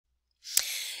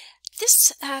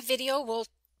This video will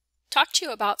talk to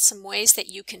you about some ways that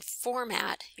you can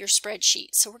format your spreadsheet.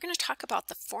 So we're going to talk about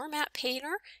the Format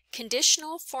Painter,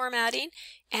 Conditional Formatting,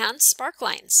 and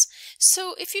Sparklines.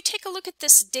 So if you take a look at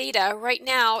this data right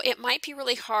now, it might be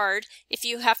really hard if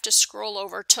you have to scroll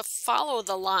over to follow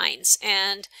the lines,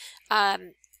 and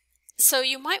so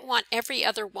you might want every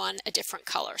other one a different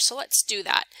color. So let's do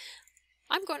that.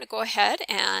 I'm going to go ahead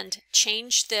and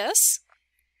change this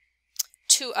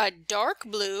to a dark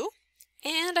blue,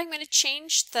 and I'm going to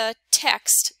change the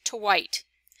text to white.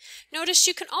 Notice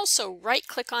you can also right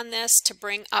click on this to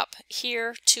bring up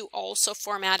here to also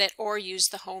format it, or use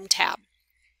the Home tab.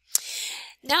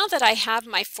 Now that I have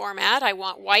my format, I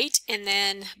want white and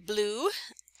then blue.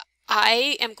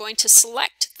 I am going to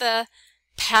select the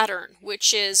pattern,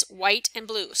 which is white and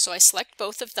blue. So I select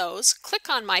both of those, click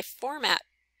on my Format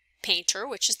Painter,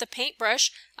 which is the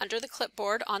paintbrush under the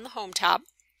clipboard on the Home tab,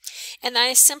 and then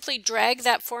I simply drag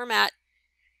that format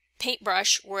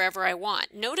paintbrush wherever I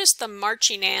want. Notice the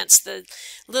marching ants, the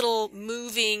little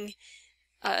moving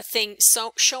thing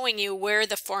showing you where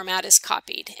the format is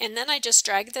copied. And then I just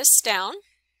drag this down,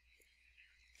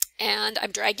 and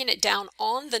I'm dragging it down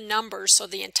on the numbers so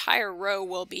the entire row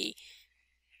will be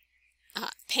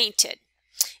painted.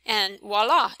 And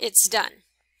voila, it's done.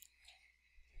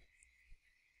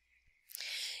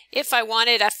 If I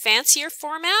wanted a fancier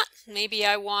format, maybe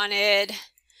I wanted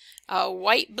a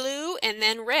white, blue, and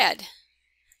then red,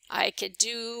 I could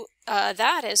do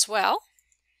that as well.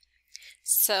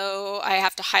 So I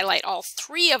have to highlight all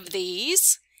three of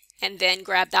these and then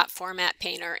grab that Format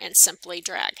Painter and simply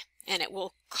drag. And it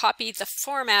will copy the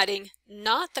formatting,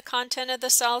 not the content of the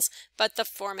cells, but the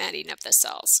formatting of the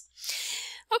cells.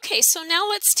 Okay, so now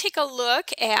let's take a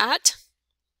look at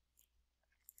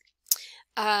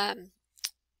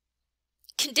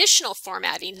conditional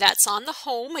formatting. That's on the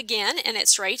Home again, and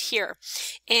it's right here.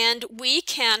 And we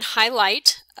can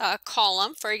highlight a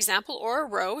column, for example, or a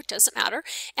row, it doesn't matter,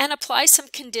 and apply some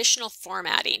conditional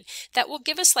formatting. That will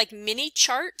give us like mini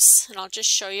charts, and I'll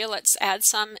just show you. Let's add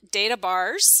some data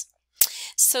bars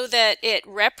so that it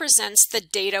represents the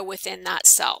data within that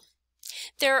cell.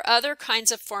 There are other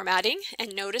kinds of formatting,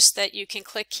 and notice that you can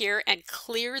click here and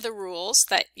clear the rules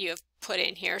that you have put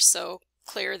in here, so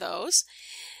clear those.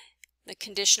 The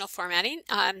conditional formatting.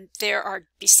 There are,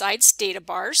 besides data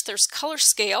bars, there's color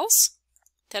scales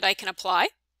that I can apply,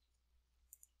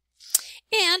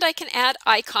 and I can add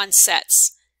icon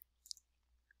sets.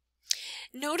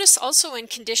 Notice also in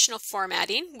conditional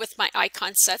formatting with my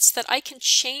icon sets that I can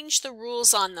change the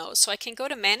rules on those. So I can go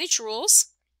to Manage Rules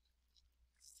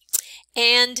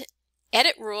and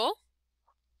Edit Rule.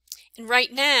 And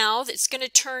right now it's going to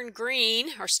turn green,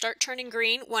 or start turning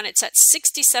green, when it's at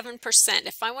 67%.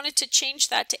 If I wanted to change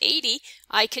that to 80,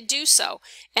 I could do so.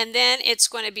 And then it's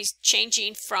going to be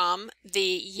changing from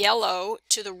the yellow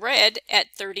to the red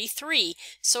at 33.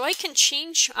 So I can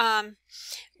change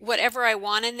whatever I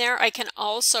want in there. I can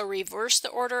also reverse the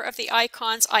order of the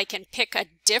icons. I can pick a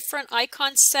different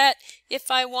icon set if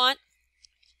I want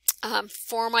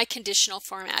for my conditional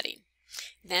formatting.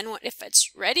 Then if it's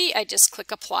ready, I just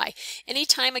click Apply.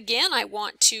 Anytime again I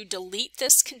want to delete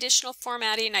this conditional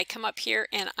formatting, I come up here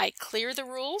and I clear the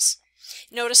rules.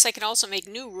 Notice I can also make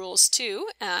new rules too.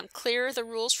 Clear the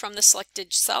rules from the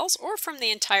selected cells or from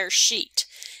the entire sheet,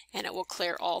 and it will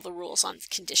clear all the rules on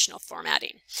conditional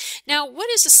formatting. Now, what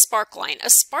is a sparkline? A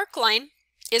sparkline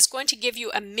is going to give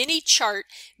you a mini chart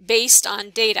based on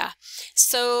data.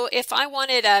 So if I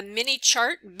wanted a mini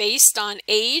chart based on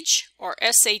age or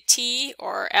SAT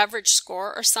or average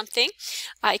score or something,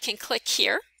 I can click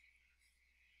here,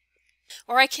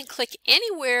 or I can click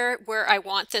anywhere where I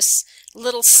want this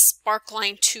little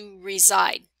sparkline to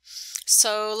reside.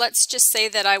 So let's just say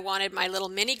that I wanted my little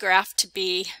mini graph to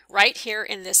be right here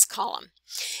in this column.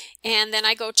 And then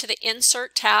I go to the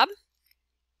Insert tab,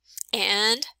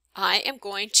 and I am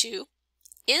going to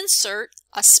insert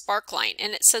a sparkline,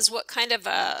 and it says what kind of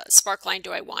a sparkline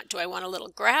do I want. Do I want a little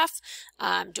graph?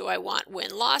 Do I want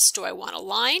win-loss? Do I want a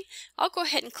line? I'll go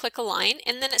ahead and click a line,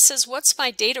 and then it says what's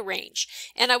my data range,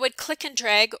 and I would click and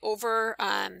drag over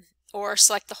or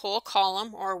select the whole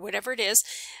column or whatever it is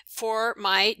for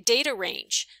my data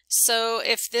range. So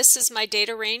if this is my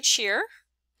data range here,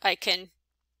 I can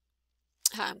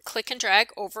click and drag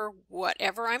over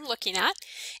whatever I'm looking at,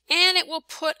 and it will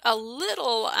put a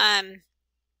little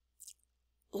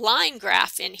line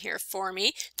graph in here for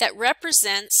me that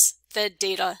represents the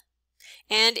data.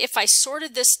 And if I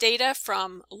sorted this data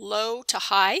from low to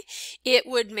high, it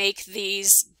would make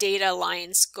these data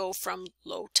lines go from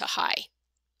low to high.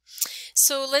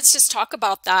 So let's just talk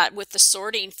about that with the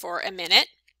sorting for a minute.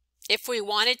 If we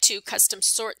wanted to custom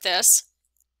sort this,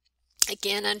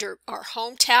 Again, under our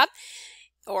Home tab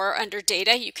or under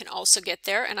Data, you can also get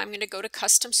there, and I'm going to go to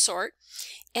Custom Sort.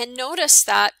 And notice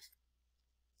that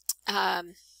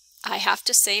I have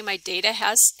to say my data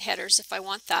has headers if I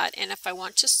want that, and if I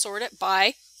want to sort it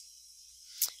by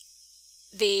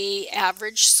the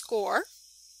average score,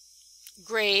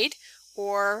 grade,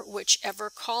 or whichever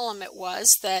column it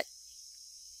was that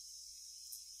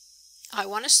I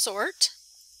want to sort.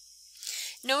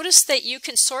 Notice that you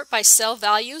can sort by cell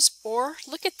values, or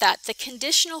look at that, the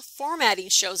conditional formatting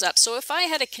shows up. So if I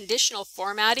had a conditional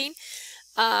formatting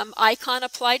icon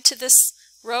applied to this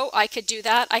row, I could do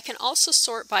that. I can also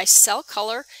sort by cell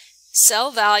color,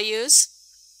 cell values,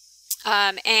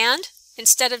 and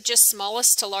instead of just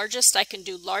smallest to largest, I can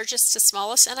do largest to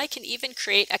smallest, and I can even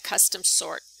create a custom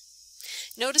sort.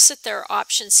 Notice that there are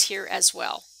options here as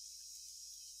well.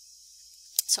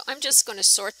 So I'm just going to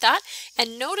sort that,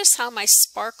 and notice how my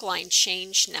Sparkline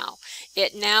changed now.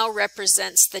 It now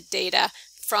represents the data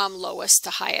from lowest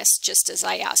to highest, just as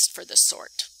I asked for the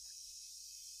sort.